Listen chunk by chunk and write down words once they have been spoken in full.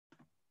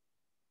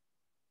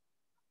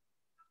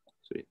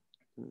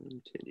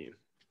Continue.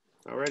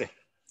 Alrighty.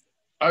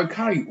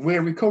 Okay,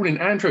 we're recording.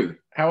 Andrew,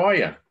 how are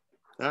you?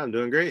 I'm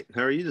doing great.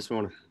 How are you this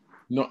morning?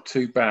 Not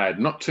too bad.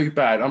 Not too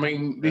bad. I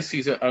mean, this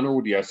is an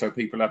audio, so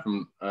people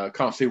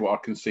can't see what I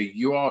can see.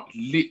 You are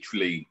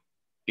literally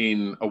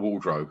in a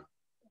wardrobe.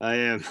 I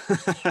am.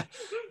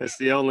 That's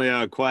the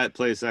only quiet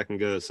place I can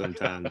go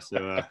sometimes.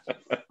 So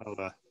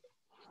I'll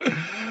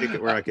take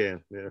it where I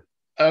can. Yeah.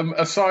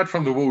 Aside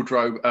from the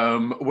wardrobe,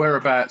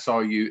 whereabouts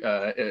are you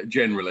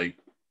generally?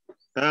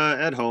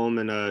 At home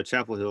in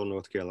Chapel Hill,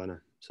 North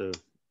Carolina. So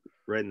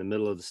right in the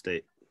middle of the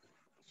state.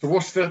 So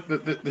what's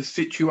the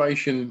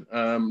situation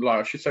like?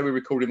 I should say we're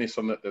recording this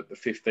on the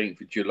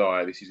 15th of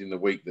July. This is in the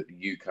week that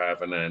the UK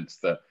have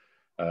announced that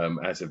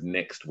as of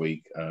next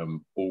week,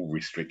 all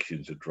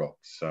restrictions are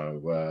dropped.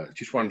 So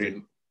just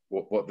wondering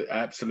what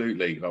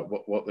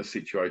the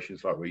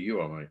situation's like where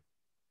you are, mate.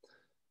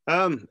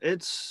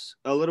 It's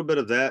a little bit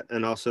of that,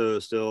 and also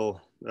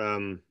still,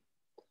 a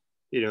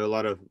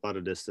lot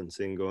of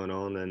distancing going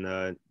on,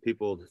 and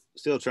people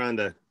still trying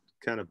to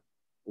kind of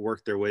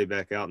work their way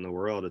back out in the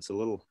world.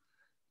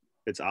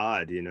 It's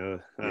odd, Yeah.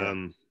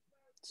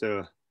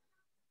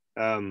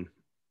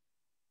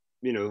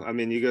 I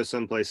mean, you go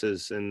some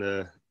places in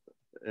the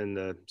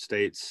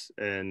States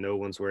and no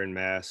one's wearing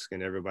masks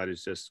and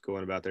everybody's just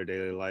going about their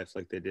daily life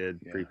like they did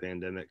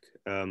pre-pandemic.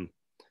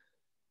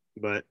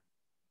 But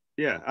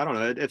yeah, I don't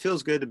know. It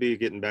feels good to be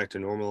getting back to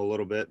normal a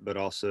little bit, but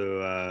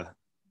also,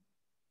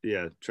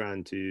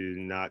 trying to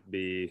not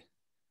be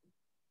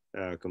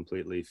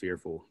completely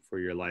fearful for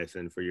your life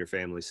and for your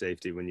family's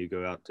safety when you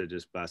go out to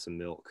just buy some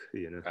milk,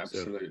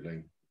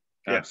 Absolutely.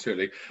 So,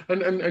 absolutely.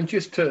 And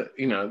just to,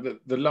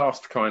 the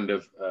last kind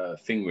of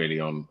thing really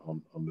on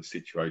the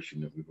situation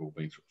that we've all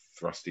been sort of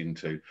thrust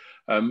into,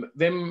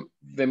 them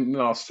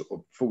last sort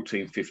of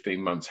 14,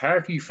 15 months, how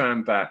have you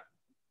found that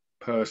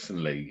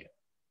personally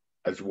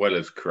as well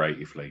as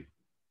creatively?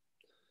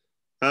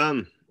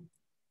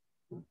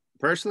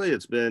 Personally,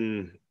 it's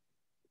been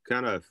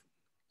kind of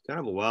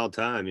a wild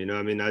time,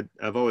 I mean,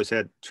 I've always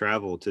had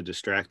travel to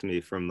distract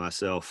me from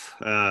myself.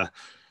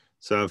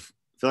 So I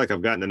feel like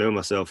I've gotten to know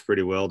myself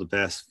pretty well the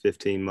past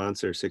 15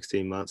 months or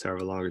 16 months,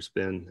 however long it's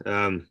been.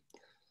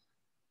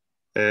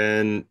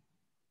 And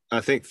I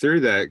think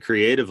through that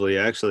creatively,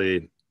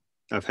 actually,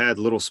 I've had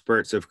little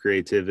spurts of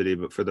creativity,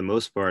 but for the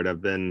most part,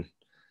 I've been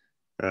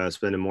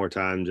spending more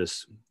time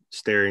just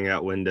staring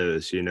out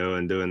windows,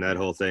 and doing that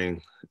whole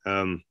thing.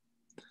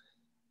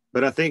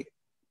 But I think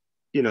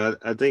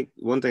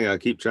one thing I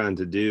keep trying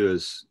to do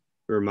is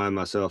remind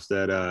myself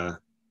that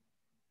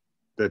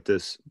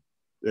this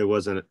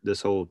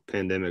whole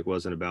pandemic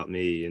wasn't about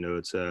me.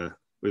 It's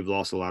we've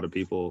lost a lot of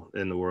people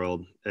in the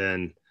world,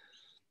 and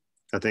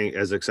I think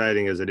as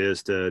exciting as it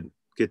is to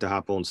get to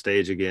hop on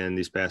stage again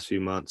these past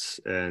few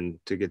months and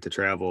to get to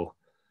travel,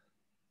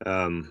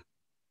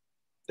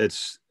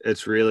 it's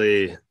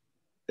really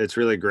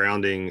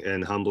grounding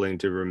and humbling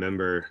to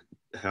remember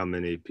how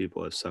many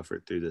people have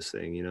suffered through this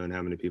thing, and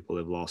how many people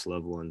have lost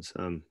loved ones.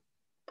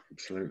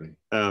 Absolutely.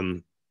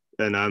 And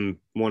I'm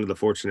one of the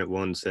fortunate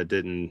ones that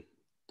didn't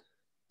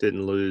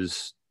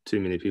lose too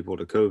many people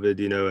to COVID,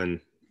 and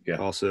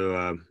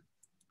also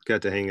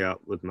got to hang out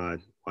with my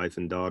wife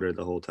and daughter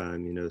the whole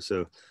time,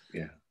 so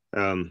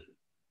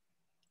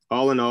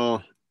all in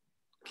all,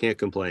 can't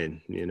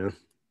complain,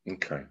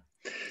 Okay.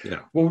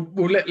 Yeah. Well,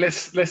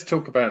 let's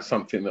talk about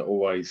something that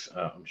always,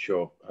 I'm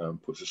sure,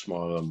 puts a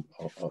smile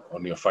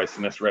on your face,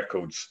 and that's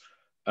records.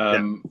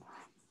 And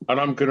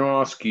I'm going to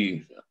ask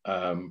you,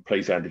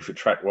 please, Andy, for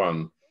track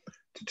one,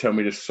 to tell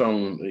me the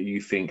song that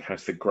you think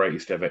has the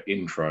greatest ever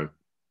intro.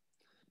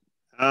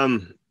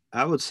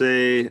 I would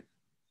say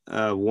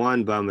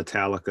One by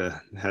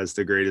Metallica has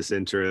the greatest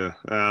intro,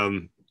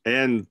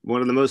 and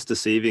one of the most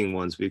deceiving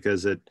ones,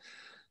 because it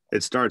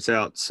starts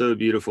out so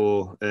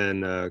beautiful,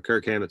 and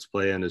Kirk Hammett's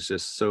playing is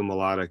just so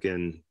melodic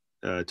and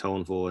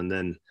toneful, and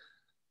then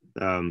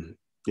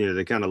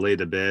they kind of lay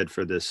the bed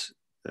for this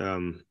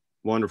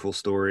wonderful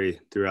story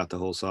throughout the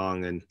whole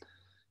song, and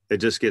it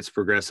just gets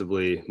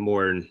progressively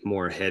more and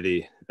more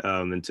heavy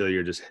until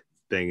you're just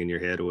banging your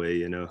head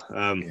away.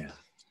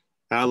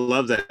 I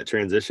love that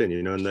transition,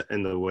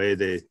 and the way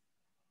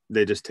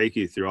they just take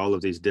you through all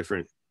of these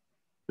different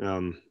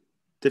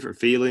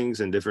feelings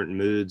and different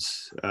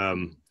moods.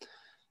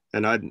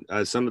 And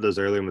I some of those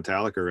earlier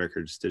Metallica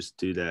records just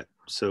do that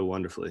so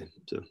wonderfully.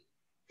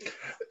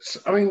 So,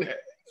 I mean,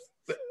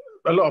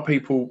 a lot of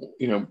people,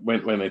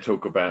 when they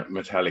talk about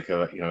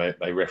Metallica,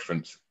 they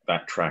reference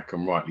that track,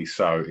 and rightly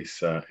so. It's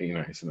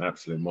it's an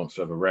absolute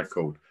monster of a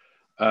record.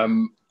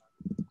 And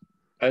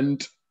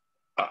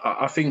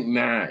I think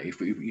now, if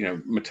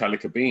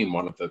Metallica being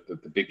one of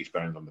the biggest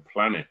bands on the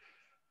planet,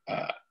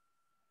 I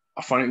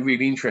find it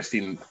really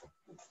interesting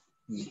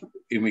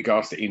in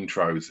regards to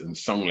intros and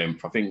song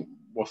length. I think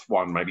what's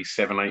one, maybe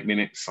 7-8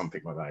 minutes,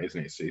 something like that,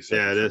 isn't it?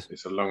 It is.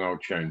 It's a long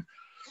old tune.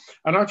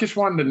 And I just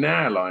wonder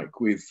now, like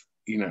with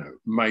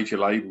major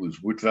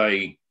labels, would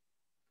they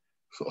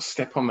sort of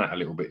step on that a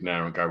little bit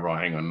now and go,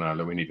 right, hang on,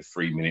 no, we need a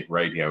 3-minute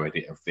radio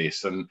edit of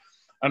this, and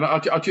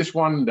I just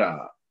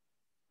wonder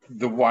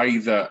the way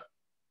that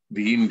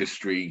the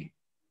industry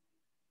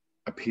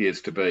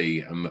appears to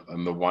be,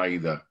 and the way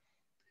that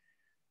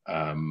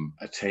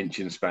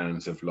attention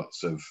spans of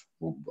lots of,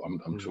 well,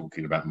 I'm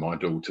talking about my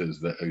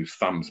daughters whose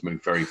thumbs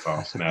move very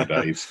fast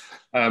nowadays.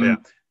 Yeah.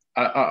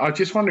 I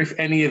just wonder if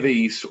any of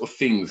these sort of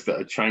things that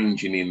are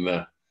changing in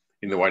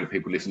the way that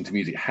people listen to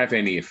music have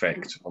any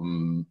effect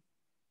on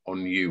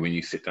you when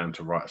you sit down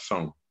to write a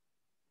song.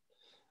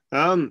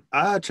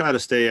 I try to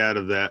stay out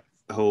of that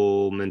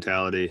whole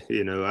mentality.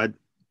 You know,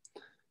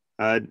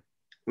 I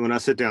when I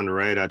sit down to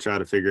write, I try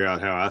to figure out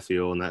how I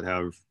feel and not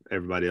how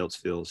everybody else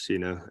feels, you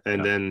know,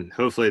 and then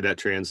hopefully that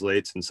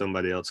translates and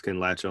somebody else can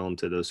latch on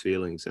to those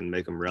feelings and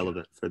make them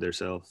relevant for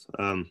themselves.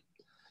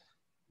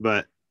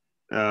 But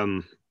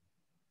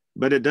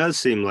it does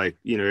seem like,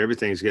 you know,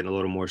 everything's getting a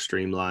little more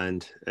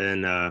streamlined,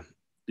 and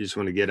you just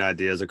want to get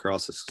ideas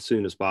across as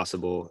soon as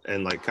possible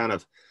and like kind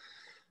of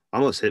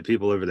almost hit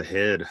people over the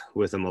head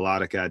with a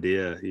melodic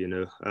idea, you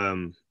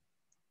know.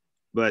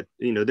 But,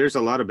 you know, there's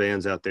a lot of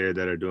bands out there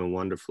that are doing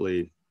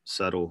wonderfully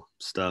subtle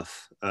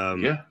stuff.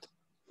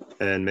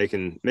 And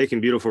making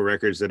beautiful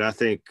records that I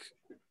think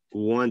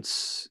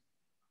once,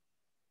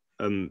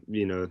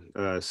 you know,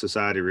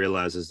 society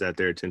realizes that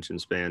their attention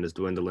span is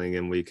dwindling,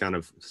 and we kind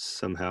of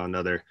somehow or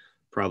another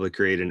probably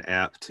create an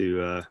app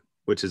to,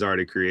 which is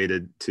already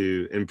created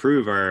to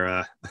improve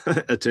our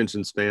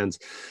attention spans.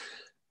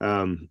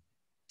 I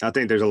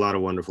think there's a lot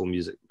of wonderful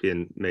music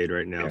being made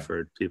right now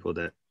for people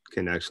that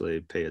can actually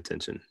pay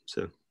attention.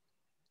 So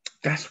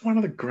that's one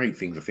of the great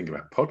things I think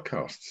about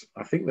podcasts.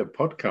 I think that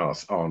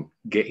podcasts aren't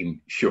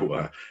getting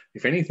shorter.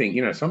 If anything,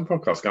 you know, some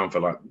podcasts go on for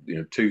like, you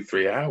know,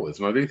 2-3 hours.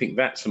 And I do think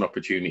that's an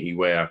opportunity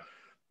where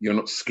you're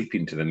not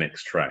skipping to the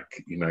next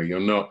track. You know,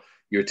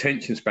 your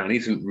attention span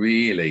isn't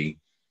really,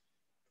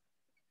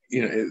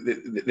 you know,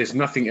 there's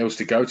nothing else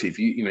to go to. If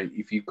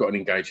you've got an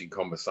engaging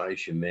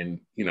conversation, then,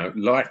 you know,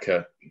 like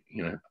a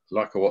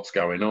What's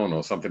Going On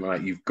or something like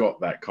that, you've got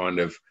that kind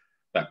of,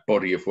 that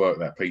body of work,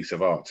 that piece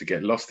of art to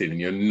get lost in, and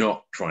you're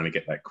not trying to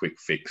get that quick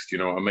fix. Do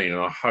you know what I mean? And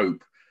I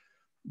hope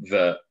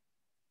that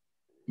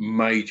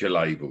major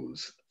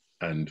labels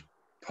and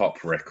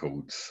pop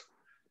records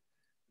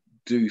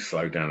do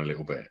slow down a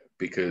little bit,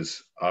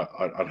 because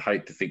I'd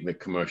hate to think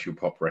that commercial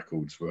pop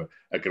records are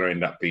going to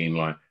end up being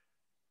like,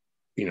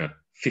 you know,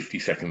 50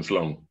 seconds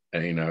long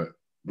and, you know,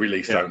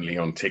 released only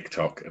on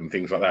TikTok and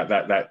things like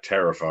that. That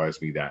terrifies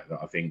me. That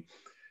I think,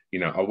 you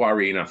know, I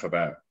worry enough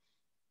about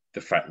the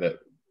fact that,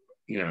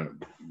 you know,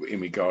 in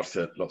regards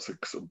to lots of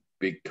sort of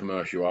big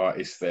commercial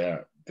artists,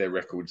 their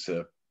records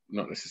are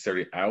not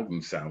necessarily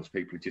album sales.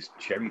 People are just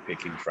cherry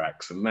picking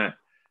tracks, and that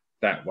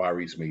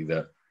worries me,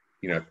 that,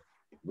 you know,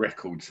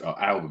 records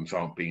or albums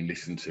aren't being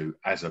listened to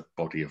as a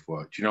body of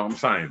work. Do you know what I'm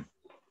saying?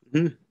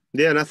 Mm-hmm.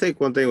 Yeah, and I think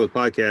one thing with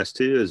podcasts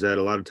too is that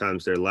a lot of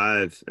times they're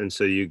live, and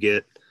so you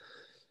get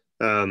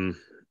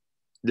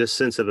this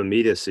sense of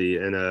immediacy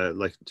and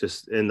like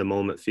just in the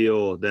moment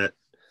feel that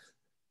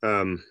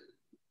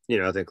you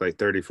know, I think like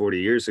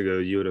 30-40 years ago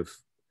you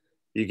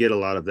get a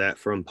lot of that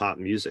from pop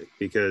music,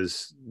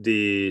 because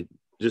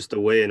just the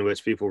way in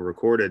which people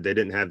recorded, they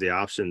didn't have the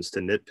options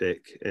to nitpick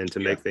and to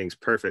make things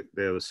perfect.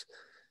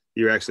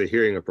 You're actually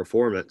hearing a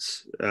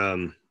performance,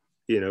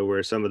 you know,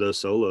 where some of those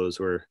solos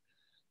were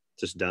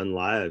just done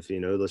live, you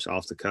know, just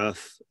off the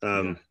cuff,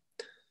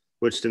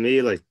 which to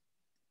me, like,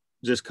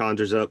 just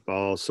conjures up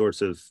all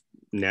sorts of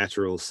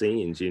natural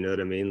scenes, you know what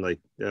I mean? Like,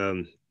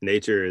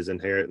 nature is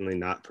inherently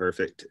not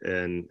perfect,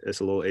 and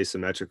it's a little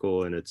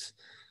asymmetrical, and it's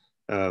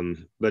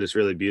but it's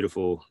really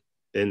beautiful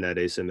in that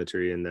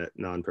asymmetry and that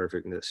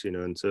non-perfectness, you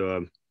know. And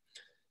so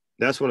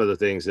that's one of the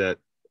things that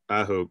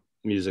I hope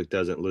music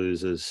doesn't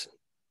lose, is,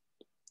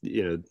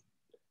 you know,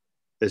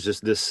 it's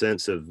just this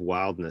sense of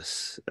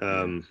wildness,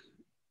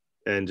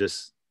 and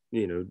just,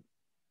 you know,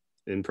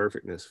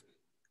 imperfectness,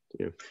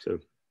 you know. So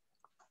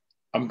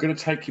I'm going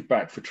to take you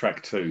back for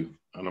track 2,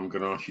 and I'm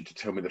going to ask you to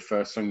tell me the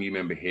first song you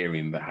remember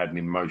hearing that had an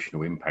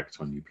emotional impact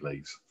on you,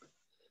 please.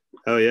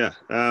 Oh yeah,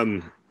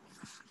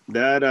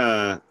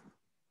 that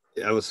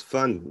it was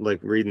fun, like,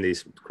 reading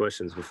these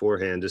questions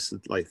beforehand, just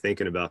like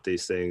thinking about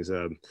these things.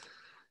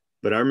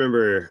 But I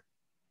remember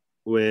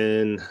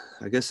when,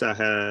 I guess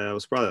I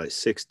was probably like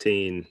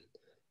 16.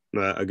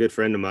 A good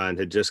friend of mine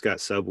had just got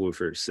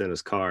subwoofers in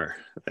his car,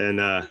 and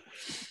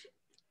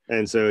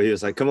so he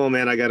was like, "Come on,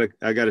 man, I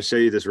gotta show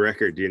you this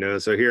record," you know.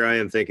 So here I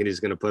am thinking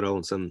he's gonna put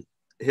on some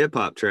hip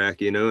hop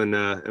track, you know, and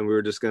we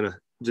were just gonna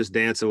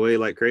dance away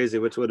like crazy,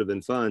 which would have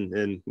been fun,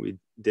 and we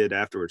did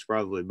afterwards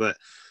probably. But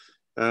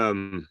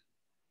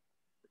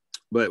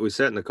we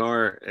sat in the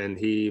car and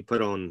he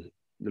put on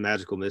the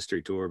Magical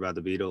Mystery Tour by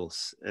the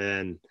Beatles.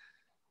 And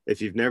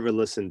if you've never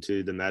listened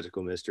to the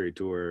Magical Mystery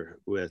Tour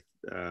with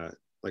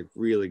like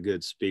really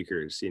good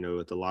speakers, you know,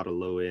 with a lot of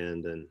low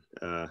end, and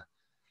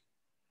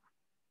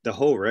the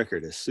whole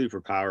record is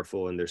super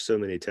powerful, and there's so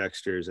many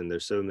textures, and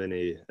there's so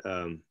many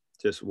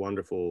just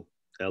wonderful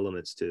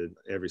elements to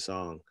every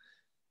song.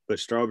 But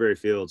Strawberry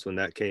Fields, when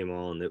that came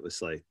on, it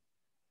was like,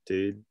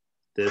 dude,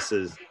 this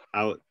is,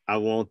 I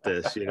want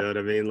this, you know what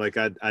I mean? Like,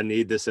 I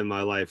need this in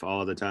my life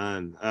all the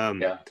time.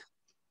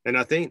 And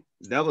I think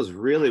that was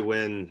really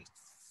when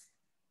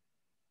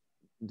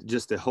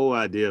just the whole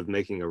idea of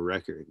making a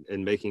record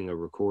and making a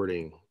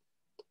recording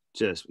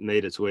just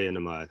made its way into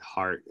my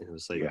heart. And it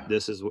was like, Yeah.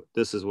 this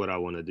is what I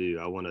want to do.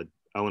 I want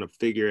to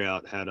figure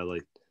out how to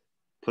like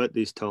put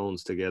these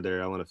tones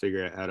together. I want to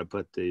figure out how to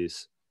put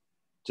these,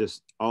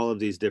 just all of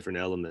these different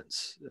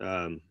elements,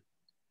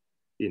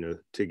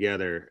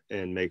 together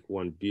and make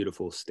one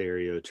beautiful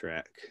stereo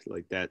track.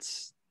 Like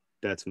that's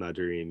my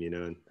dream,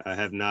 and I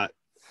have not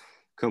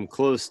come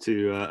close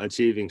to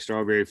achieving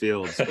Strawberry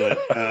Fields, but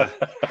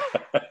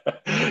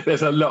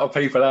there's a lot of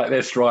people out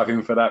there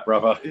striving for that,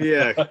 brother.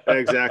 Yeah,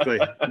 exactly.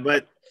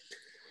 But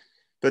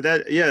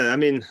that, yeah, I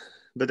mean,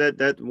 but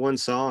that one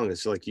song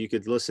is like, you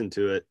could listen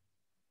to it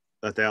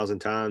 1,000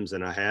 times,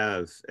 and I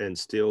have, and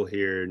still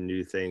hear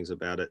new things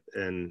about it.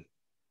 And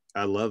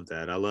I love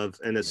that.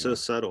 And it's so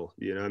subtle,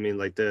 I mean,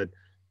 like the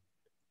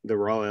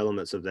raw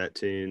elements of that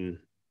tune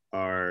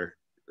are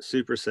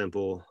super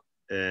simple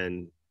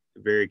and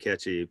very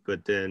catchy,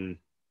 but then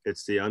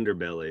it's the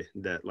underbelly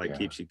that like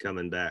keeps you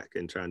coming back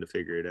and trying to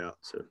figure it out.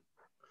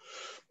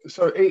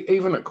 So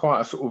even at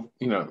quite a sort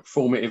of,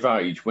 formative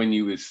age, when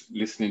you was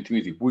listening to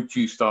music, would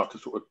you start to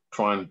sort of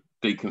try and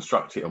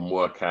deconstruct it and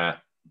work out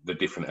the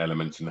different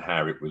elements and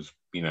how it was,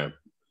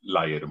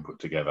 layered and put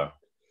together?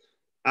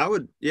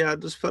 I'd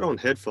just put on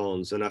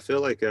headphones, and I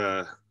feel like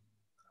the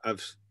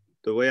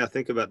way I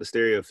think about the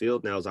stereo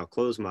field now is I'll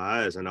close my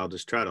eyes and I'll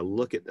just try to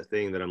look at the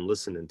thing that I'm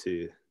listening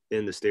to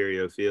in the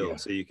stereo field.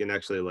 So you can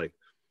actually, like,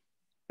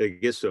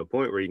 it gets to a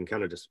point where you can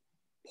kind of just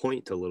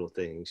point to little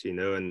things,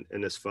 and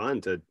it's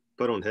fun to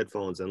put on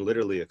headphones and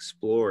literally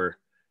explore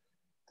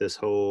this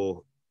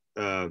whole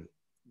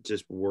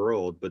just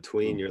world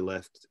between your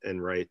left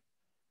and right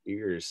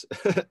ears.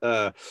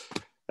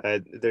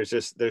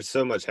 There's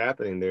so much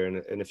happening there,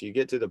 and if you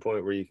get to the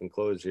point where you can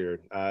close your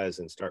eyes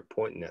and start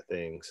pointing at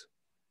things,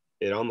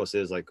 it almost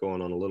is like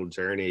going on a little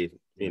journey,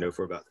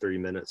 for about 3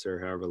 minutes or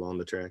however long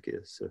the track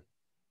is. So.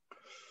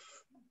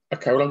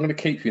 Okay, well, I'm going to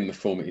keep you in the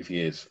formative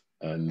years.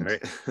 And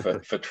right.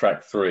 for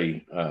track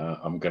 3,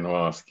 I'm going to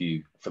ask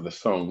you for the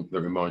song that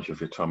reminds you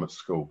of your time at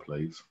school,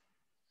 please.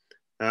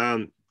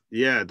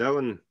 Yeah, that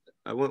one,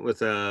 I went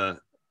with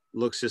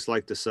Looks Just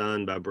Like the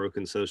Sun by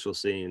Broken Social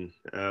Scene.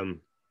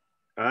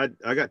 I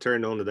got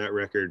turned on to that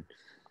record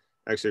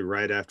actually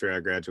right after I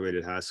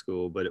graduated high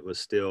school, but it was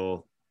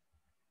still,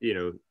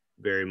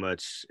 very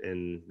much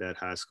in that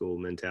high school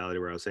mentality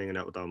where I was hanging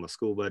out with all my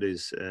school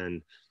buddies,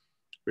 and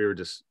we were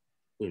just,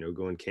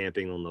 going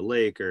camping on the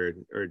lake or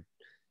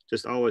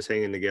just always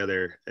hanging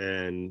together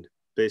and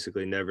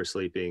basically never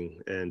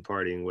sleeping and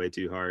partying way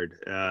too hard.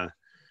 But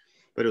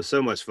it was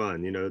so much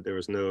fun. There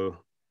was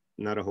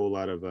not a whole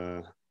lot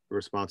of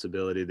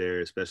responsibility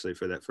there, especially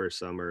for that first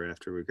summer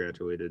after we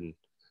graduated. And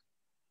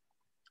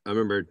I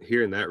remember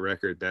hearing that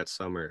record that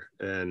summer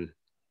and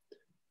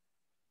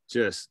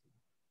just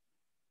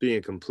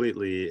being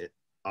completely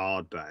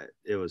awed by it.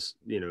 It was,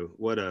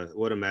 what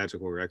a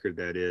magical record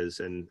that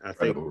is. And I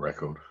think, incredible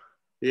record.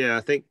 Yeah,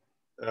 I think,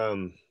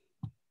 well,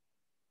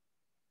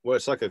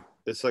 it's like a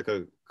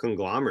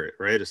conglomerate,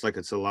 right?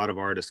 It's a lot of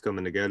artists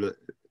coming together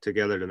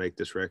to make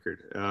this record.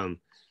 I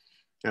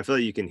feel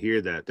like you can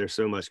hear that there's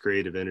so much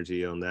creative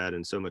energy on that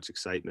and so much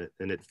excitement,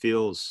 and it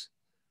feels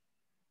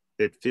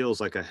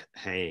like a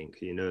hang,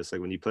 it's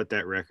like when you put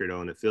that record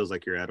on, it feels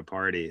like you're at a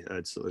party.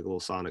 It's like a little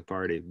sonic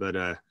party, but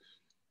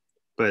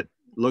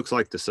Looks Just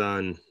Like the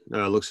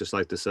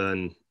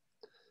Sun,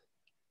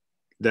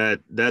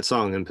 that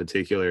song in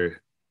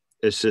particular,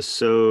 it's just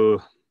so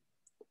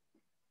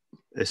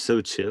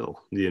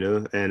chill,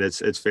 and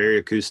it's very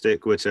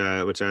acoustic, which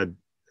I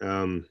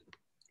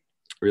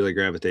really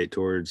gravitate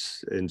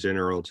towards in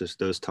general, just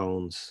those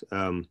tones.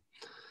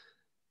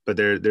 But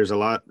there's a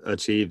lot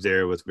achieved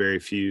there with very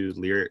few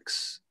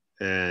lyrics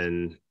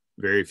and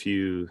very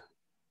few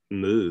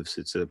moves.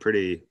 It's a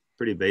pretty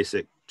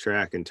basic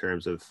track in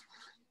terms of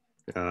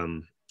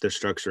the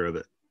structure of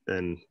it,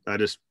 and I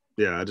just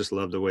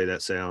love the way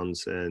that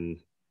sounds, and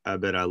I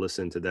bet I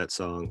listened to that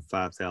song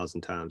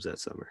 5,000 times that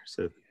summer.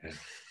 So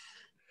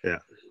yeah.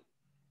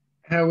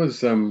 How was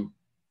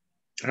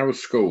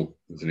school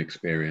as an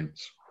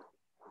experience?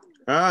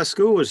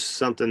 School was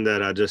something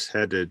that I just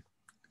had to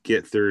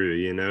get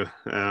through,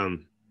 I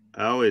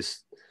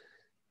always,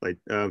 like,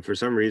 for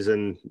some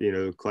reason,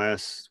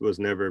 class was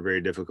never very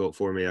difficult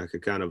for me. I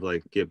could kind of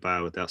like get by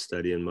without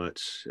studying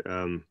much.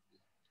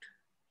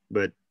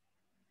 But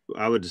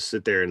I would just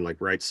sit there and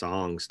like write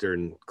songs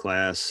during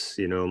class,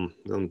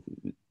 on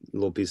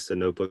little pieces of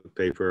notebook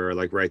paper, or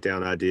like write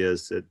down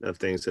ideas of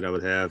things that I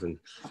would have. And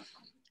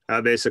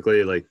I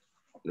basically, like,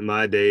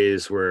 my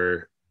days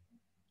were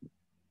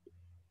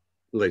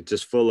like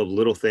just full of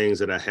little things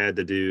that I had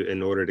to do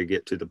in order to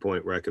get to the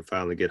point where I could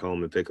finally get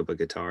home and pick up a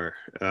guitar.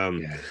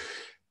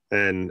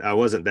 And I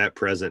wasn't that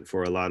present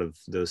for a lot of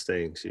those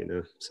things,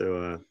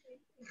 So,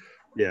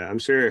 yeah, I'm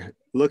sure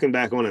looking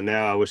back on it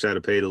now, I wish I'd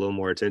have paid a little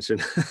more attention,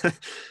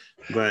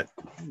 but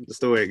that's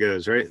the way it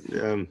goes, right?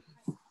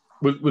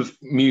 Was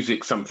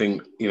music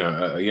something,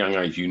 at a young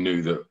age you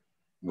knew that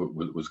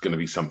was going to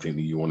be something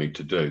that you wanted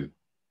to do?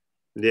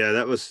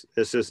 Yeah,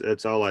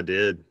 it's all I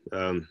did.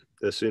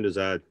 As soon as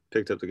I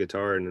picked up the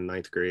guitar in the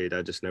ninth grade,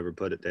 I just never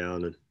put it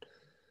down and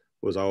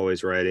was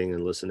always writing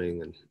and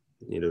listening and,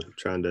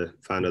 trying to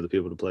find other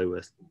people to play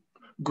with.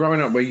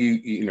 Growing up where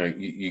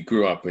you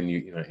grew up and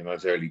in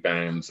those early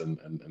bands and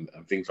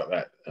things like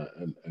that,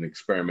 and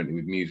experimenting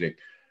with music,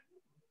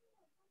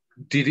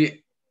 did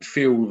it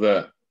feel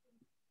that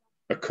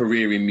a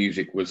career in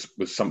music was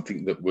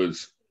something that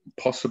was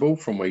possible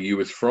from where you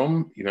was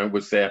from?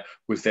 Was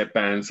there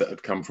bands that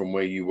had come from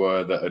where you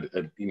were that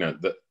had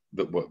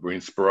that were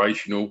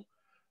inspirational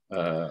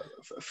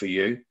for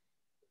you?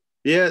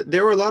 Yeah,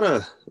 there were a lot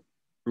of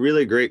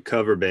really great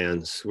cover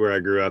bands where I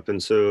grew up,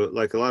 and so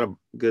like a lot of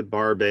good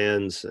bar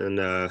bands, and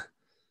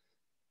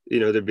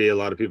there'd be a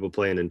lot of people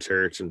playing in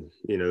church and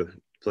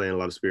playing a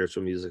lot of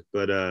spiritual music,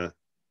 but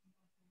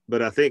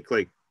I think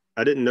like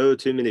I didn't know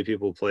too many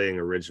people playing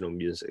original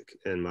music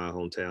in my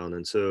hometown,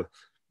 and so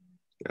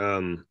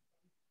but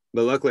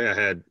luckily I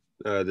had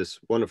this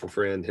wonderful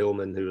friend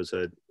Hillman, who was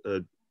a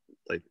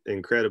like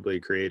incredibly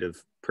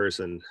creative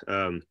person,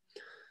 who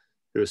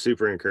was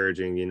super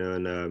encouraging,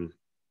 and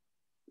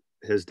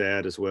his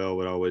dad as well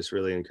would always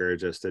really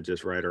encourage us to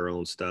just write our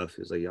own stuff.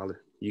 He's like, y'all,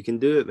 you can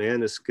do it,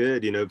 man. It's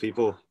good.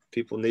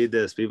 People need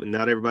this.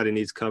 Not everybody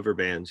needs cover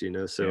bands,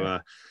 So, Yeah.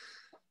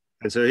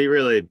 And so he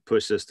really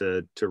pushed us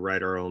to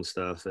write our own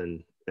stuff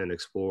and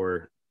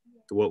explore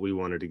what we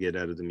wanted to get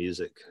out of the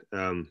music.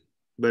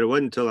 But it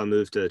wasn't until I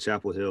moved to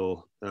Chapel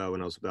Hill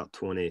when I was about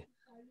 20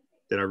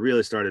 that I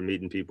really started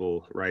meeting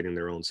people writing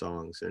their own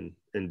songs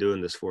and doing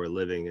this for a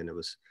living. And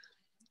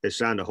it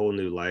shined a whole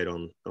new light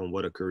on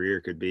what a career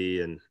could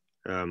be, and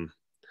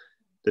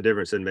the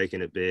difference in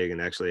making it big and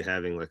actually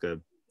having like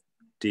a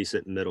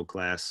decent middle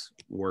class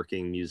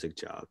working music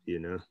job,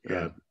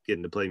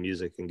 getting to play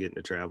music and getting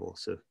to travel.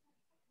 So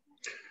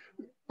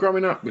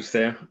Growing up, was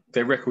there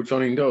records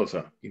on indoors,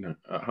 at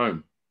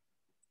home?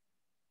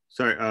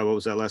 Sorry, what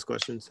was that last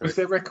question? Sorry. Was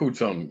there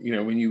records on,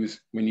 when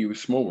you were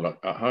small, like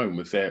at home?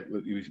 Was it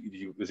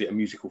a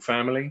musical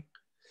family?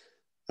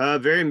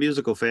 Very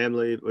musical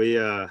family. We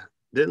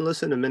didn't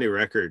listen to many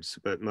records,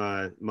 but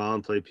my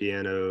mom played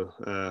piano.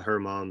 Her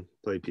mom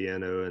played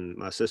piano, and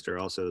my sister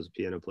also is a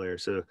piano player.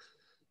 So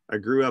I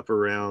grew up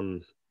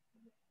around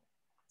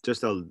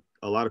just a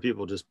lot of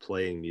people just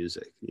playing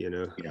music,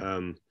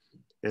 Yeah.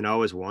 And I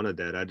always wanted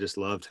that. I just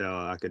loved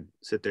how I could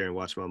sit there and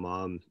watch my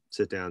mom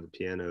sit down at the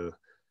piano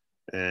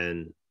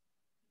and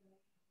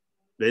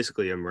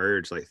basically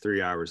emerge like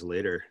 3 hours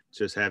later,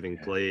 just having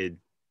played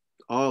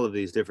all of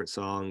these different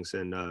songs.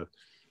 And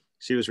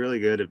she was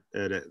really good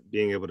at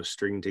being able to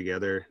string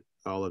together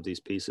all of these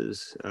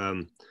pieces.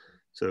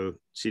 So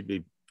she'd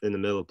be in the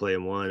middle of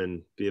playing one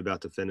and be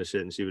about to finish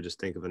it, and she would just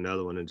think of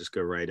another one and just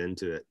go right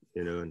into it,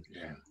 and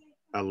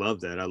I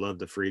love that. I love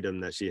the freedom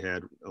that she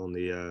had on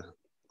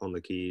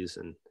the keys,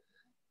 and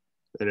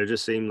it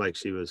just seemed like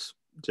she was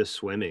just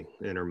swimming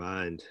in her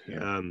mind.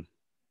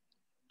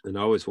 And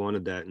I always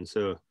wanted that. And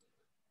so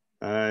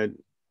I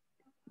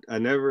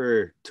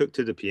never took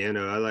to the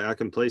piano. I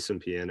can play some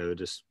piano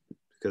just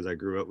because I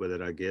grew up with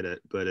it. I get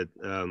it, but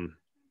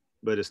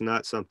it's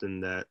not something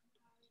that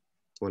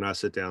when I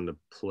sit down to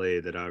play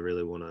that I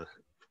really want to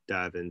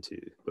dive into.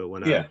 But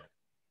when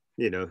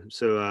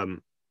so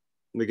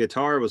the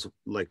guitar was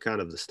like kind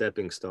of the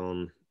stepping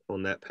stone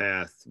on that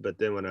path. But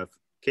then when I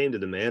came to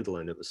the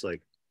mandolin, it was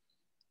like,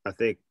 I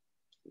think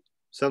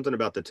something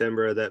about the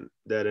timbre of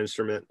that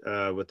instrument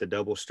with the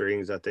double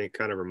strings, I think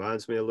kind of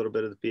reminds me a little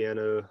bit of the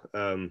piano.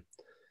 And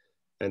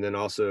then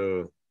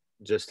also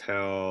just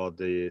how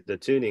the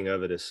tuning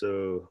of it is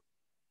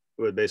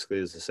it basically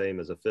is the same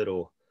as a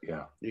fiddle.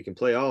 Yeah. You can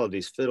play all of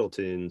these fiddle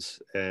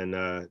tunes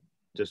and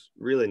just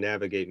really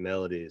navigate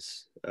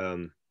melodies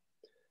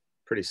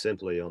pretty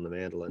simply on the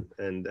mandolin.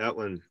 And that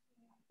one,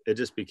 it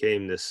just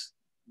became this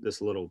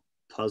little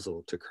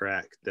puzzle to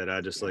crack that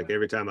I just like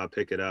every time I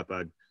pick it up,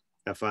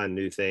 I find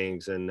new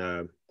things.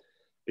 And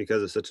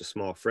because it's such a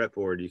small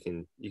fretboard,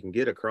 you can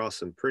get across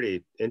some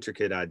pretty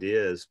intricate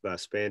ideas by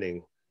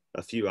spanning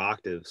a few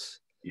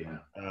octaves.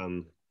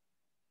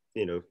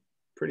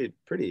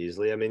 Pretty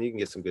easily. I mean, you can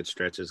get some good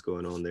stretches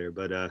going on there,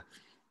 but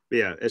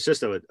yeah, it's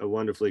just a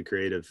wonderfully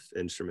creative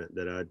instrument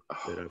that I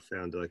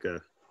found like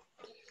an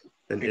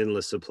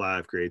endless supply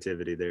of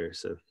creativity there.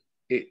 So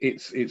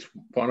it's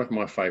one of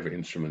my favorite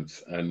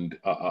instruments, and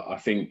I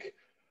think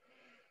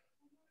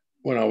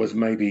when I was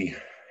maybe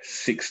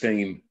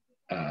 16,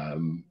 I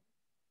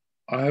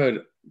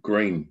heard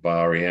Green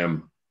by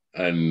REM,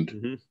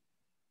 and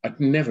I'd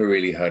never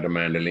really heard a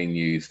mandolin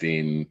used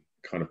in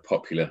kind of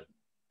popular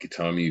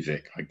guitar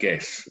music. I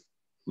guess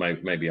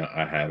maybe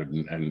I have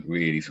and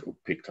really sort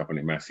of picked up on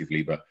it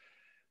massively, but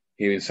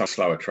hearing some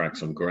slower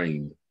tracks on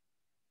Green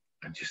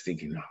and just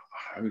thinking, oh,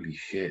 holy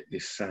shit,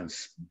 this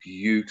sounds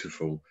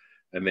beautiful.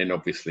 And then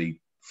obviously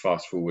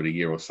fast forward a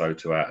year or so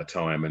to Out of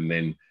Time, and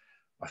then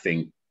I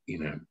think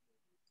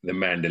the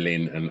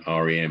mandolin and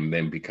REM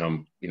then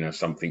become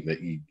something that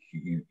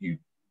you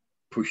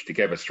push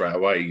together straight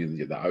away.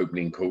 The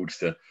opening chords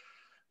to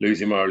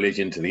Losing My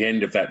Religion to the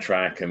end of that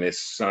track, and there's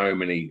so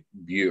many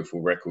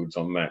beautiful records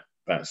on that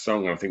that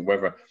song. And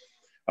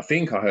I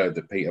think I heard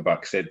that Peter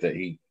Buck said that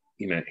he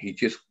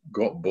just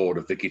got bored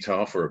of the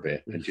guitar for a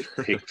bit and just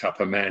picked up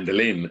a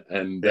mandolin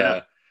and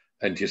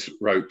just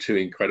wrote two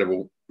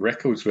incredible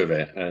records with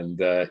it. And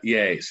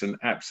it's an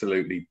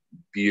absolutely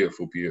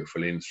beautiful,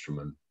 beautiful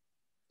instrument.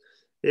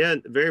 Yeah,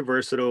 very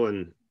versatile,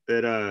 and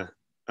it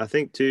I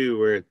think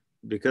too,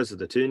 because of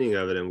the tuning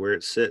of it and where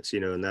it sits,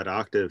 in that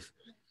octave,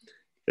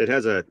 it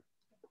has a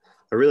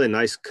really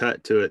nice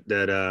cut to it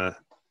that I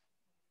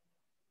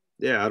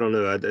don't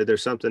know,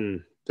 there's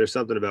something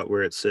about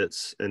where it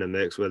sits in a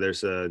mix, whether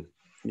it's a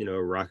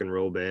rock and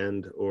roll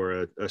band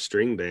or a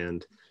string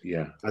band.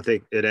 Yeah, I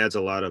think it adds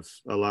a lot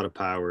of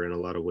power and a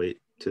lot of weight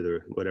to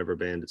the whatever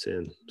band it's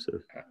in. So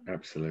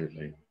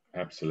absolutely.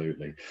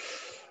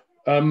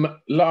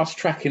 Last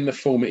track in the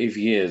formative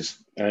years,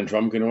 Andrew,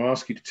 I'm going to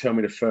ask you to tell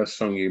me the first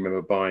song you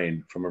remember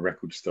buying from a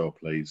record store,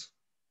 please.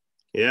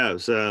 Yeah, it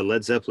was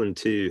Led Zeppelin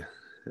 2.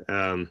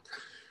 I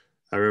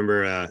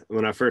remember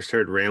when I first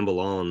heard Ramble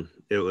On,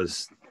 I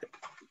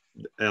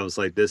was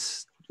like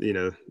this,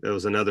 it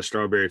was another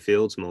Strawberry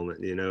Fields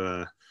moment.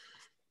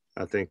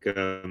 I think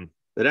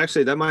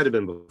that might have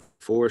been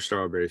before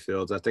Strawberry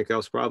Fields. I think I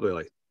was probably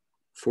like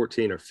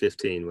 14 or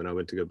 15 when I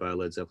went to go buy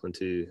Led Zeppelin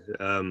 2.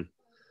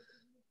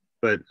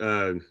 But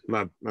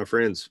my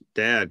friend's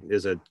dad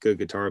is a good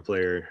guitar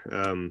player.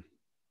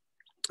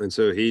 And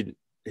so he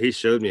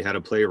showed me how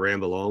to play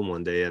Ramble On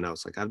one day, and I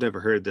was like, I've never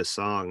heard this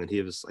song. And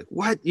he was like,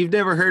 what? You've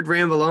never heard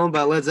Ramble On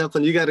by Led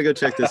Zeppelin? You got to go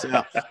check this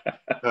out.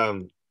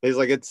 He's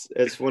like,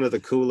 it's one of the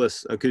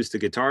coolest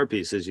acoustic guitar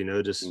pieces,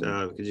 just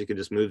because you can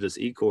just move this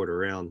E chord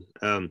around.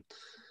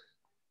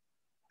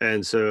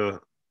 And so,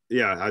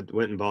 I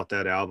went and bought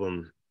that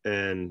album.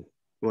 And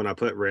when I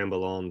put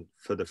Ramble On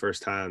for the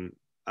first time,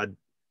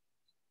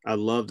 I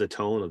love the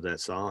tone of that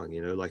song,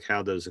 like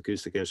how those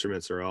acoustic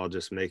instruments are all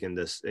just making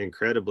this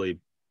incredibly,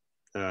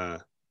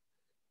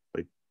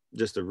 like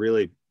just a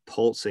really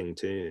pulsing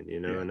tune,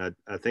 and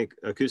I think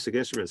acoustic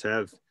instruments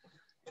have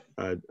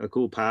a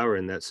cool power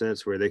in that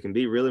sense where they can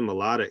be really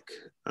melodic,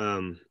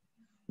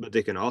 but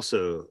they can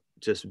also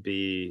just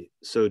be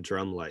so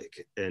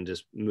drum-like and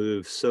just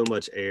move so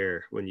much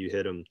air when you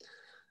hit them.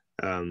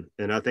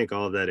 And I think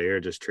all of that air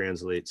just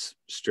translates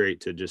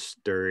straight to just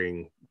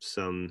stirring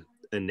some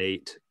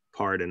innate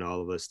part in all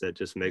of us that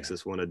just makes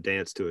us want to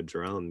dance to a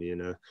drum,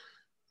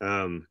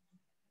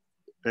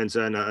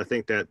 and I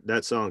think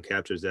that song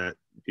captures that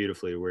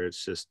beautifully, where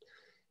it's just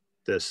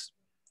this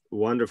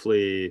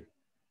wonderfully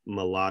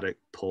melodic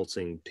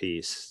pulsing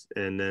piece.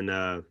 And then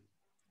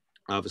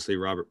obviously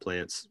Robert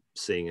Plant's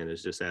singing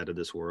is just out of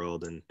this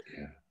world, and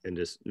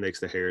just makes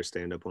the hair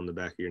stand up on the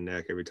back of your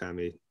neck every time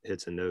he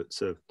hits a note.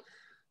 So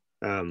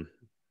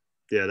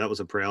that was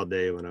a proud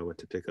day when I went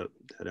to pick up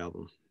that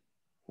album.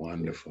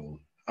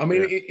 Wonderful. I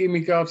mean, in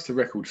regards to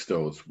record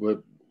stores,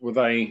 were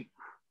they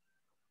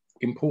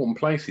important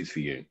places for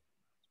you?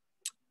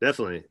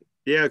 Definitely.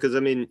 Yeah, because I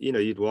mean,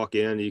 you'd walk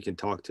in, you can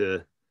talk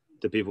to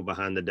the people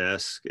behind the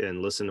desk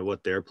and listen to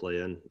what they're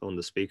playing on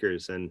the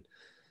speakers. And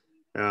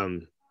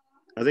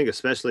I think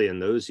especially in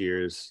those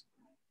years,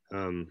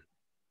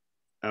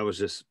 I was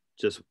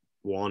just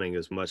wanting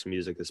as much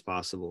music as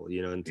possible,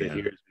 and to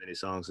hear as many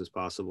songs as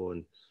possible.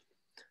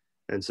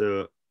 And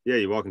so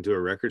you walk into a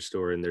record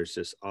store and there's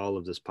just all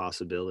of this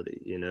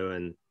possibility,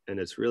 and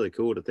it's really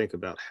cool to think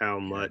about how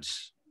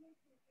much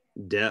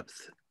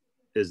depth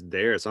is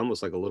there. It's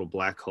almost like a little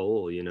black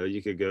hole,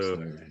 you could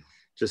go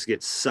just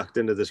get sucked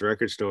into this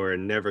record store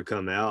and never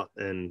come out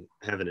and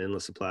have an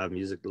endless supply of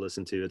music to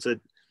listen to.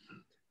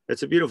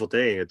 It's a beautiful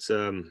thing. It's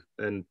and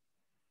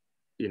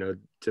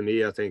to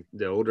me, I think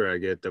the older I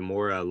get, the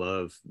more I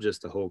love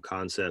just the whole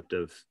concept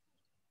of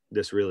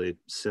this really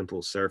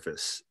simple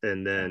surface,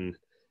 and then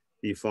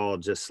you fall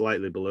just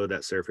slightly below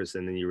that surface,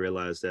 and then you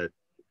realize that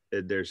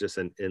there's just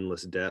an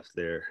endless depth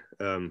there.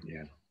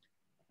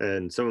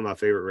 And some of my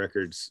favorite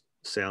records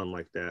sound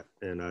like that,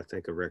 and I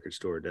think a record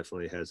store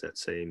definitely has that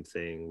same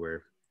thing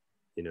where,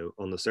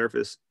 on the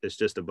surface it's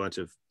just a bunch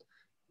of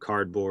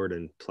cardboard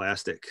and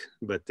plastic,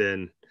 but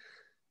then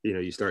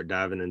you start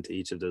diving into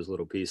each of those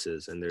little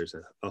pieces, and there's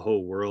a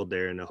whole world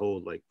there, and a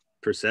whole like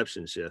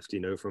perception shift,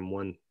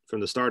 from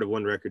the start of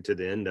one record to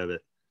the end of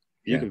it.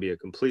 You can be a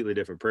completely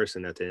different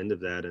person at the end of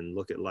that and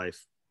look at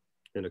life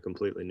in a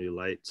completely new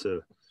light.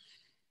 So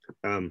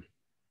a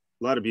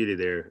lot of beauty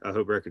there. I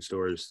hope record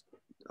stores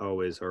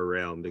always are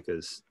around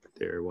because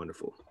they're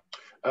wonderful.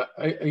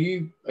 Are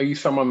you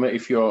someone that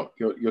if you're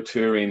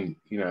touring,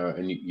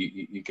 and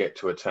you get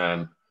to a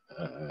town,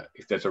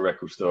 if there's a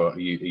record store, are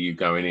you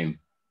going in?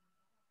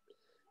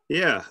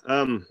 Yeah,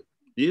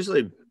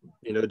 usually,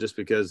 just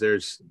because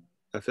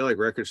I feel like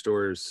record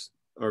stores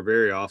are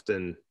very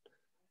often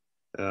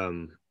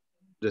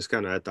just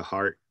kind of at the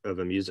heart of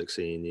a music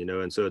scene,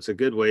 and so it's a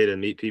good way to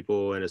meet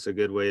people, and it's a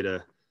good way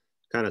to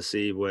kind of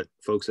see what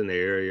folks in the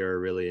area are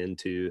really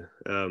into,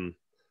 and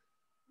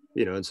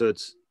so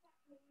it's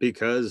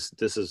because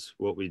this is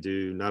what we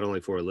do, not only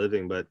for a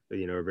living, but,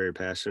 are very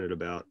passionate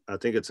about. I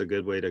think it's a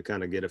good way to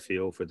kind of get a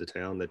feel for the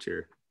town that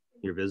you're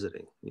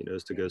visiting,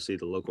 is to go see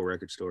the local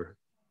record store.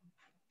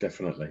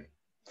 Definitely.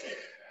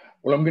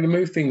 Well, I'm going to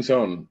move things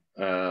on,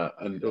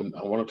 and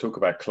I want to talk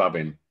about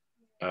clubbing.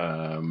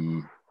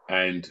 And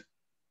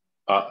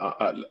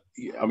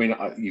I mean,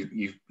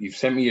 you've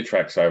sent me your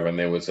tracks over, and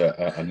there was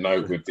a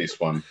note with this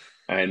one,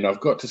 and I've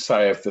got to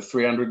say, of the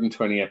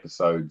 320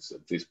 episodes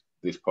of this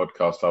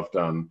podcast I've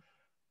done,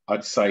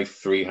 I'd say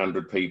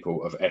 300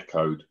 people have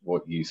echoed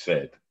what you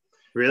said.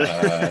 Really?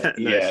 Nice.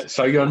 Yeah.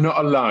 So you're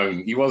not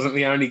alone. You wasn't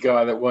the only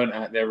guy that weren't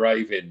out there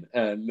raving,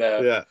 and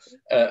Yeah.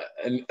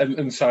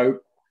 And so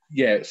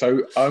yeah.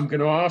 So I'm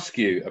going to ask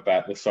you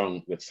about the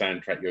song that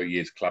soundtrack your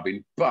years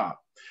clubbing, but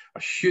I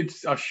should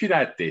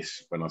add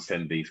this when I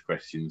send these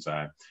questions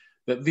out,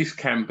 that this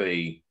can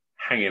be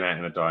hanging out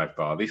in a dive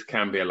bar. This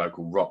can be a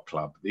local rock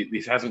club.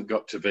 This hasn't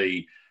got to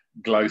be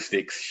glow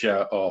sticks,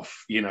 shirt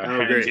off,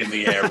 hands great. in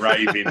the air,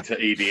 raving to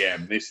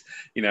EDM. This,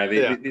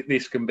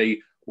 this can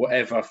be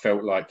whatever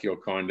felt like your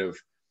kind of,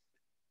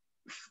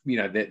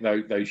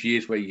 those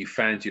years where you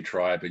found your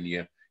tribe and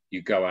you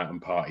go out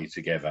and party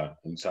together.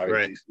 And so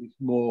it's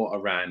more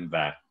around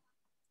that.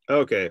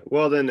 Okay.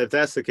 Well, then if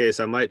that's the case,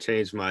 I might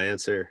change my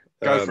answer.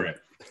 Go for it.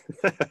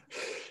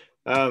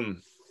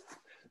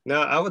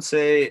 No, I would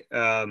say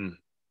the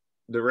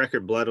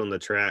record Blood on the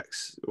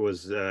Tracks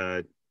was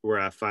where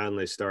I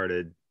finally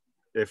started.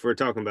 If we're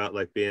talking about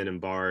like being in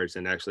bars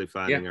and actually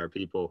finding our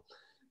people,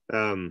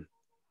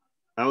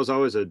 I was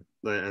always an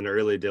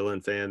early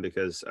Dylan fan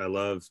because I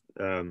love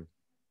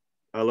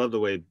the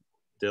way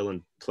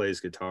Dylan plays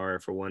guitar.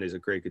 For one, he's a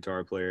great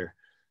guitar player,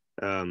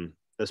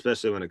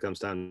 especially when it comes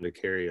time to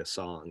carry a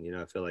song.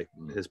 I feel like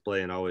his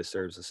playing always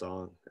serves a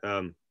song.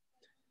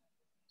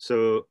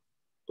 So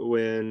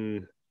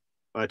when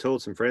I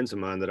told some friends of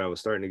mine that I was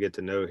starting to get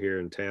to know here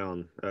in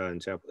town, in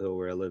Chapel Hill,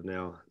 where I live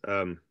now,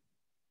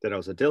 that I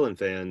was a Dylan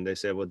fan, they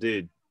said, well,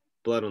 dude,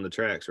 Blood on the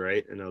Tracks,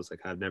 right? And I was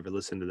like, I've never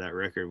listened to that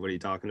record. What are you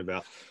talking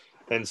about?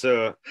 And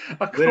so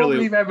I can't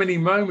believe how many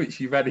moments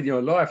you've had in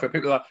your life where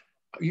people are like,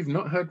 you've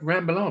not heard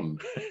Ramble On.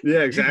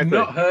 Yeah, exactly. You've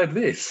not heard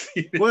this.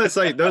 Well, it's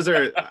like those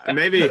are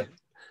maybe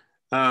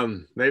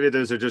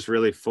those are just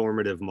really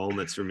formative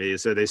moments for me.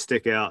 So they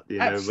stick out,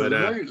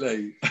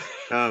 Absolutely.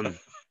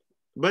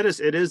 But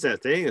it is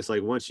that thing. It's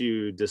like once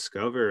you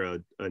discover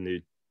a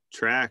new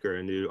track or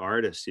a new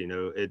artist,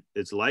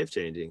 it's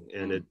life-changing,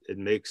 and it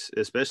makes,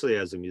 especially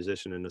as a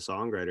musician and a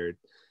songwriter,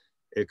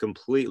 it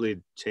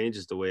completely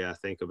changes the way I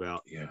think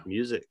about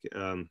music.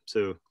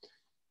 So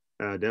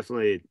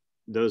definitely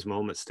those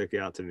moments stick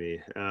out to me.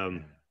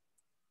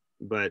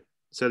 But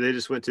so they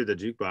just went to the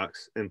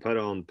jukebox and put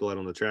on Blood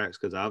on the Tracks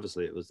because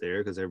obviously it was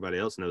there because everybody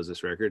else knows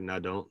this record and I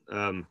don't.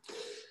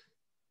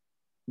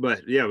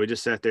 But yeah, we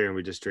just sat there and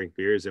we just drank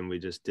beers and we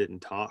just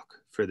didn't talk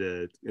for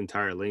the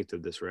entire length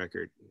of this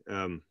record.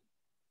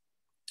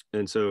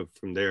 And so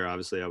from there,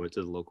 obviously I went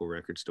to the local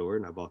record store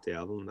and I bought the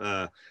album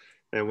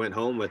and went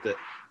home with it.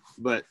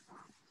 But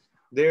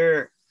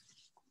I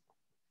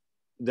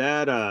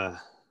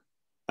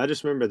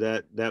just remember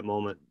that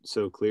moment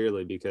so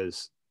clearly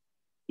because,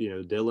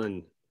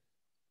 Dylan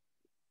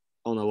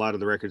on a lot of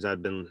the records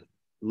I'd been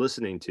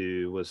listening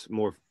to was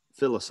more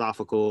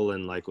philosophical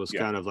and was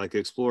kind of like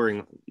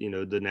exploring,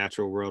 the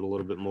natural world a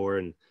little bit more.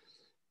 And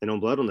on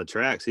Blood on the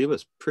Tracks, he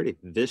was pretty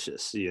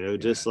vicious,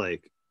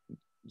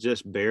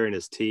 just baring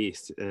his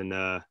teeth. And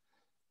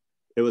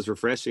it was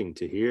refreshing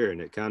to hear.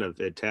 And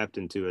it tapped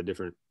into a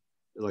different,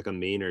 like a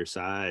meaner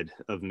side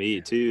of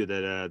me too,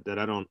 that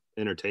I don't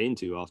entertain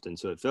too often.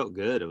 So it felt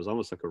good. It was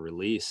almost like a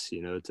release,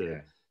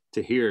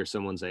 to hear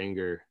someone's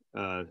anger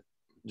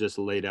just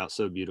laid out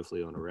so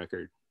beautifully on a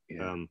record.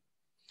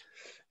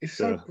 It's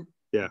so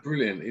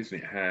brilliant,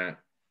 isn't it?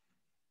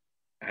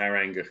 How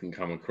anger can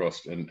come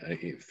across and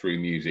through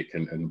music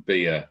and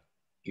be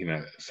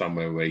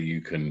somewhere where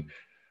you can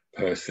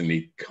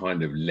personally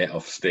kind of let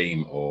off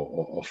steam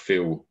or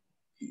feel,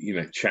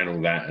 channel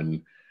that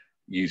and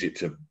use it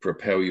to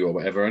propel you or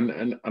whatever.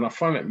 And I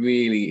find it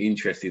really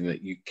interesting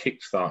that you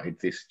kickstarted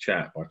this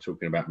chat by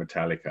talking about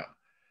Metallica,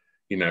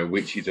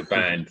 which is a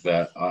band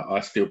that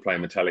I still play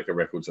Metallica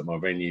records at my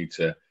venue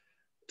to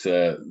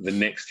the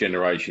next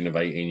generation of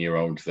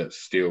 18-year-olds that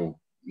still,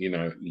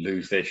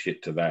 lose their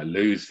shit to that,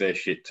 lose their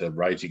shit to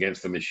Rage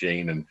Against the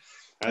Machine. And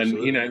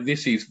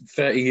this is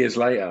 30 years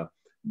later,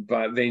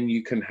 but then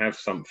you can have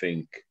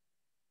something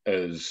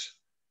as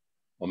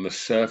on the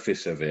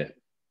surface of it,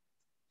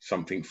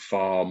 something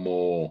far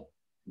more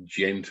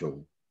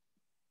gentle,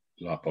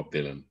 like Bob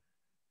Dylan,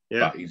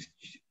 but he's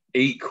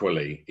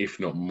equally, if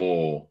not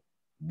more,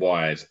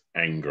 wise,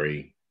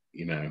 angry.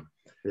 There's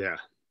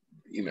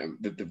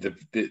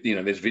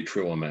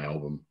vitriol on that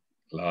album,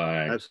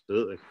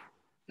 absolutely,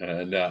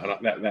 and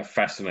that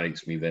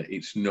fascinates me that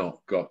it's not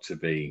got to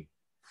be.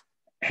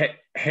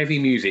 Heavy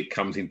music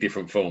comes in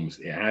different forms.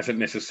 It hasn't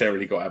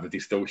necessarily got to have a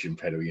distortion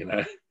pedal,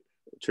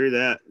 True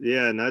that,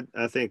 yeah, and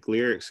I think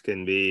lyrics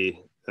can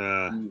be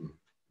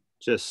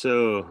just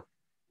so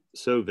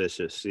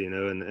vicious,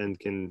 and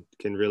can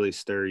really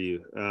stir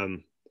you.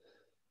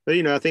 But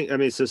I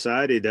mean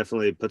society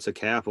definitely puts a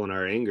cap on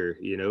our anger,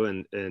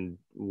 and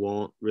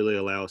won't really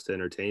allow us to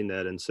entertain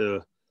that. And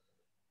so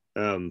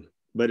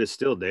but it's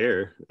still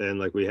there, and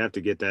like we have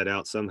to get that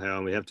out somehow,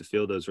 and we have to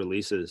feel those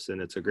releases.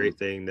 And it's a great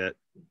thing that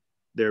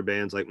there are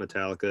bands like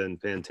Metallica and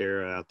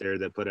Pantera out there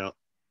that put out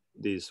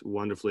these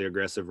wonderfully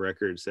aggressive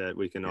records that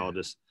we can all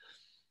just,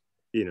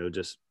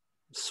 just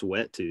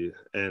sweat to,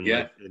 and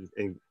Yeah. like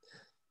and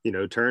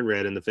turn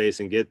red in the face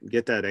and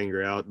get that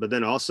anger out. But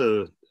then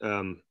also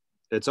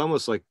it's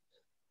almost like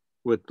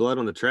with Blood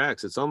on the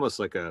Tracks, it's almost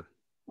like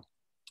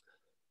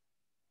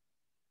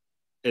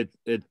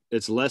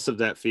it's less of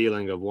that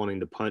feeling of wanting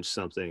to punch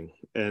something,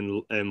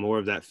 and more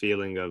of that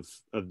feeling of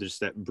just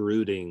that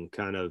brooding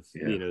kind of,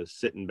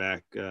 sitting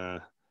back,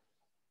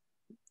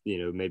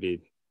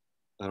 maybe,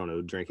 I don't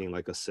know, drinking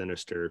like a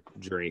sinister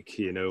drink,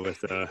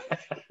 with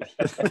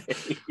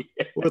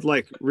with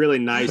like really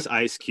nice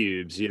ice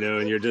cubes,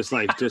 and you're just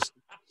like just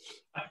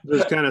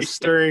kind of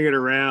stirring it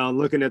around,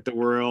 looking at the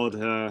world,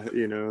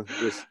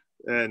 just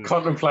and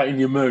contemplating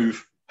your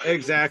move.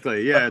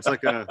 Exactly. Yeah, it's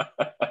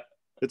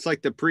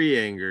like the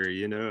pre-anger,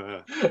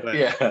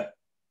 but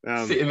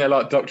sitting there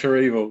like Dr.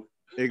 Evil.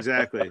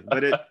 Exactly.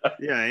 But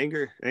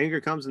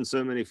anger comes in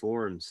so many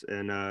forms,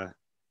 and I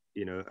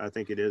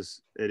think it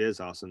is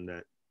awesome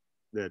that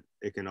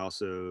it can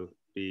also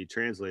be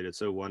translated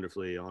so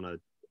wonderfully on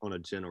a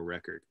gentle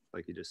record,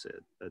 like you just said.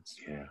 That's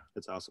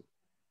awesome.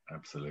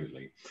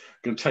 Absolutely.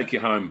 I'm going to take you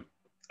home,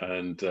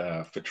 and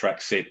for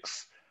track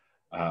 6,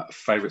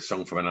 favorite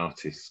song from an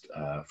artist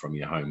from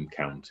your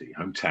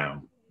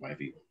hometown,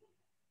 wherever you.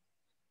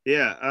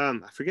 Yeah, I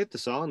forget the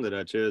song that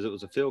I chose. It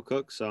was a Phil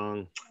Cook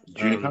song.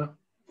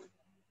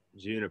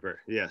 Juniper,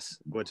 yes.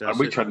 Which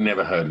I'd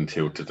never heard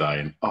until today,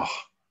 and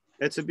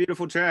it's a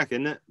beautiful track,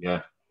 isn't it?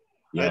 Yeah.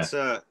 That's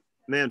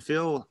man,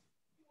 Phil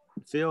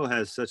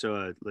has such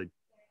a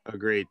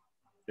great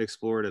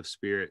explorative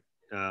spirit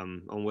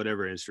on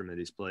whatever instrument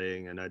he's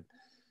playing,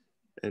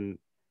 and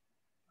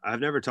I've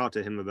never talked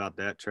to him about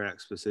that track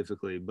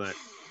specifically, but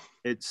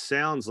it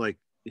sounds like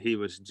he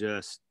was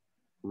just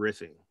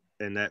riffing,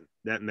 and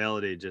that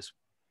melody just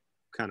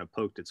kind of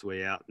poked its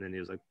way out, and then he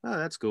was like, oh,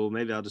 that's cool,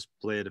 maybe I'll just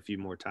play it a few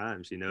more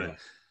times, and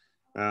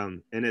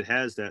it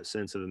has that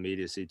sense of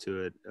immediacy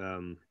to it,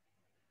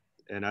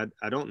 and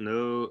I don't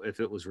know if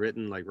it was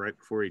written like right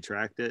before he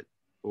tracked it,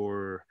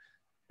 or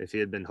if he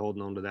had been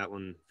holding on to that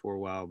one for a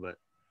while, but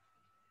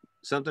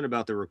something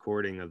about the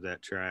recording of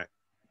that track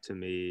to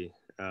me,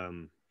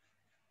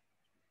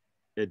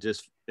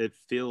 it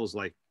feels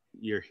like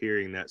you're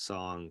hearing that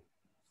song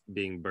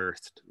being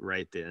birthed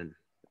right then.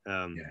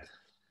 And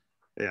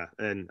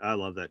I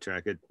love that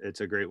track.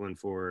 It's a great one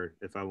for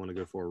if I want to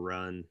go for a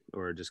run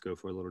or just go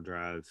for a little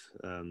drive,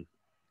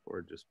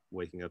 or just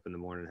waking up in the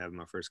morning and having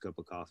my first cup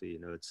of coffee.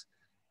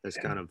 It's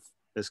kind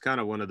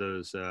of one of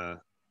those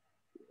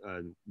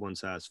one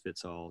size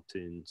fits all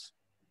tunes.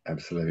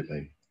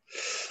 Absolutely.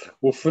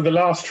 Well, for the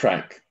last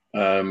track,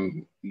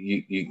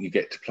 you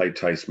get to play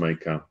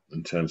tastemaker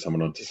and turn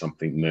someone onto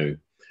something new.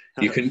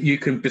 You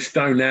can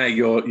bestow now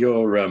your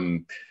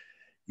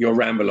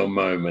ramble on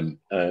moment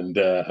and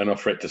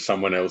offer it to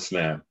someone else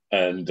now.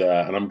 And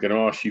I'm going to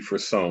ask you for a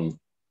song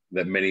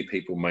that many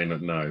people may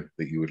not know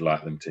that you would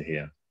like them to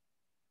hear.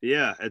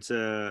 Yeah, it's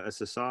a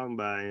song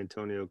by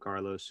Antonio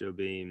Carlos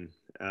Jobim,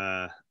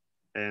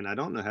 and I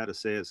don't know how to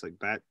say it. It's like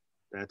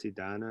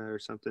Batidana or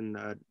something.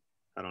 I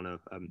don't know.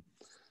 I'm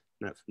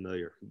not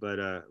familiar, but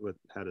with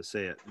how to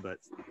say it. But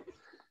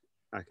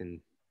I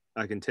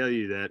can tell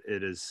you that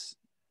it is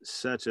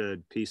such a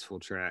peaceful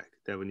track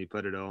that when you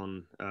put it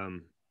on,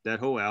 that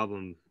whole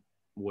album,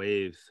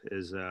 Wave,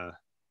 is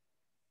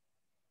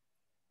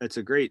it's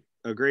a great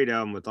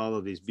album with all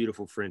of these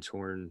beautiful French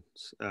horns,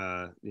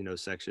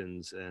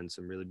 sections, and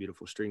some really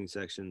beautiful string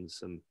sections,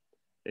 some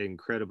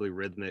incredibly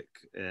rhythmic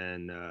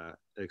and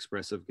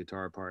expressive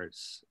guitar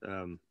parts.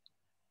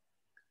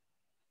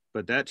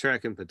 But that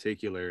track in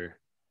particular,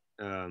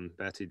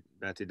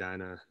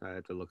 Batidina, I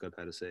have to look up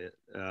how to say it,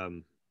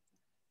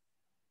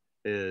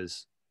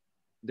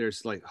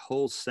 there's like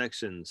whole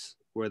sections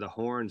where the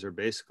horns are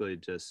basically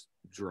just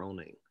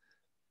droning,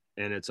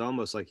 and it's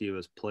almost like he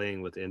was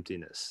playing with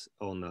emptiness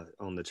on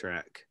the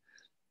track.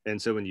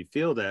 And so when you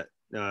feel that,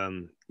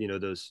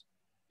 those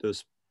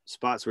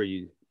spots where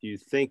you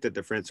think that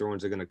the French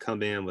horns are going to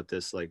come in with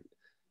this like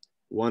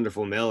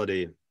wonderful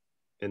melody,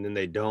 and then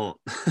they don't.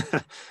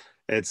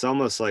 It's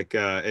almost like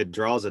it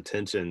draws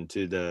attention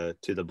to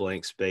the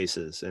blank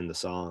spaces in the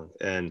song,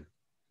 and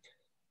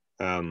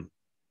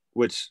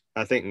which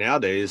I think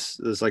nowadays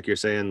is, like you're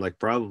saying, like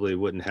probably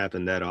wouldn't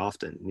happen that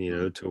often,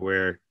 to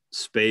where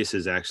space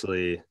is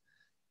actually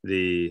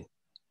is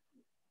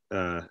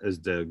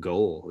the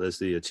goal, is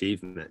the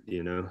achievement,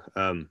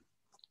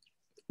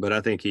 but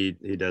I think he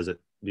does it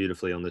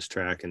beautifully on this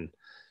track, and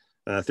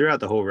throughout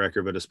the whole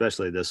record, but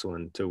especially this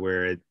one, to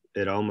where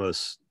it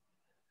almost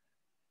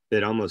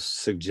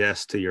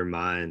suggests to your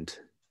mind,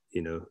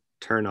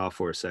 turn off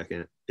for a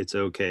second. It's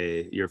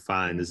okay. You're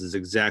fine. This is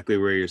exactly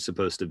where you're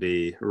supposed to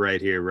be, right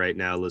here, right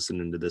now,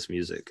 listening to this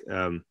music.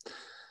 And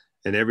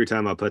every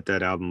time I put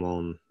that album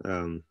on,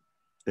 and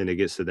it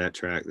gets to that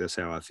track, that's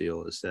how I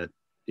feel, is that,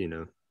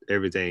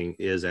 everything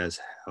is as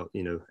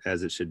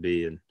it should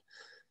be. And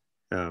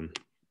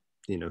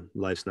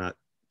life's not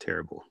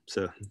terrible.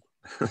 So,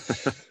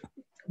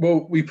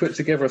 well, we put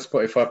together a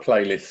Spotify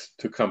playlist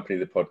to accompany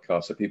the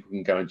podcast so people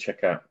can go and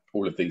check out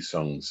all of these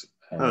songs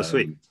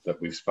sweet.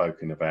 that we've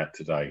spoken about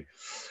today.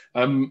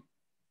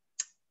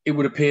 It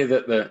would appear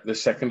that the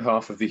second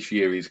half of this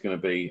year is going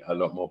to be a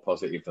lot more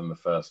positive than the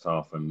first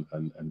half and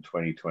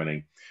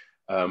 2020.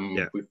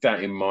 With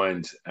that in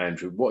mind,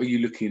 Andrew, what are you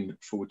looking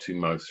forward to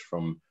most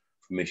from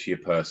this year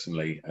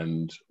personally,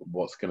 and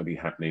what's going to be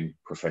happening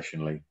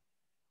professionally?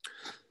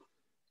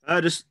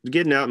 Just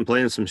getting out and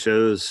playing some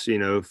shows,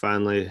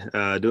 finally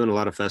doing a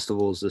lot of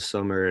festivals this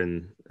summer,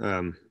 and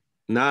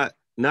not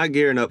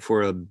gearing up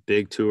for a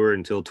big tour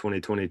until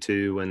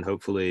 2022 when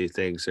hopefully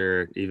things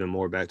are even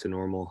more back to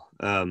normal.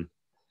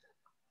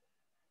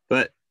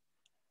 But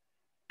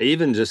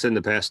even just in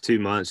the past 2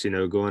 months,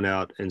 going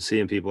out and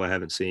seeing people I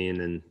haven't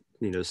seen in,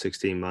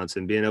 16 months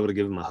and being able to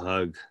give them a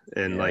hug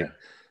and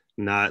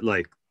not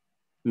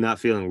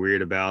feeling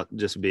weird about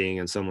just being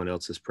in someone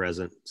else's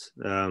presence.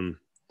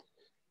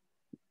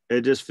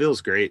 It just feels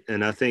great.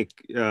 And I think,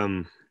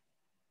 if,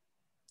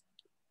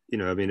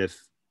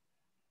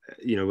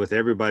 with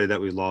everybody that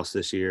we lost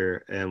this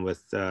year and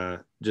with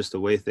just the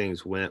way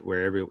things went,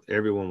 where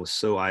everyone was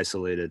so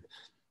isolated,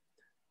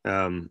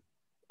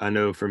 I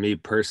know for me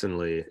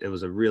personally, it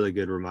was a really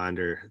good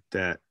reminder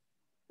that,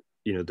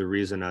 the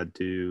reason I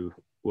do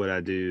what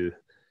I do,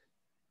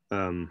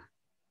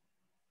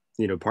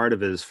 part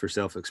of it is for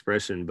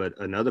self-expression, but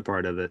another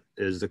part of it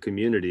is the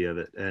community of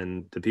it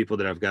and the people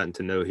that I've gotten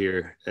to know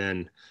here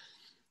and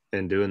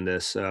doing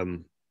this.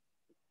 And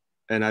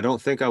I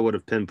don't think I would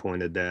have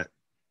pinpointed that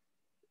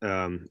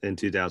in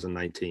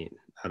 2019.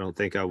 I don't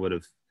think I would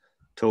have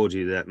told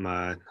you that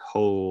my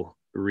whole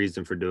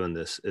reason for doing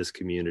this is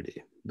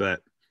community,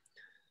 but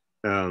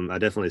I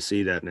definitely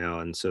see that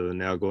now. And so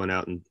now going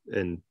out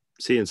and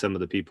seeing some of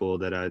the people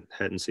that I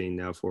hadn't seen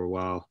now for a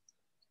while,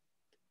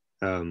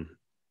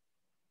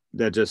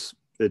 it just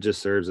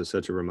serves as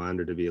such a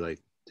reminder to be like,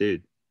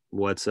 dude,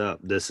 what's up?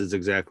 This is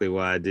exactly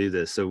why I do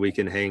this. So we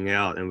can hang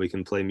out and we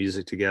can play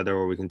music together,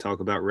 or we can talk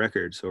about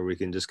records, or we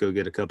can just go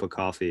get a cup of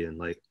coffee and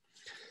like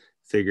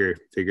figure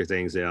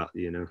things out,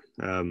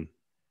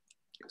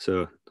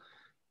 so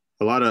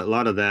a lot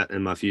of that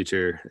in my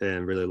future,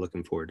 and really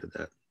looking forward to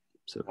that.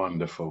 So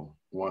wonderful.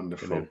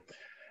 Amen.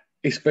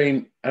 It's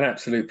been an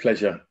absolute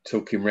pleasure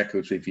talking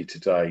records with you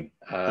today.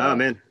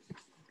 Man.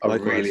 I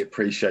really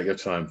appreciate your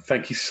time.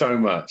 Thank you so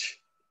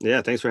much.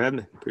 Yeah, thanks for having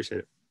me.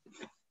 Appreciate it.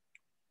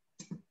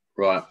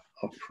 Right,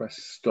 I'll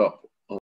press stop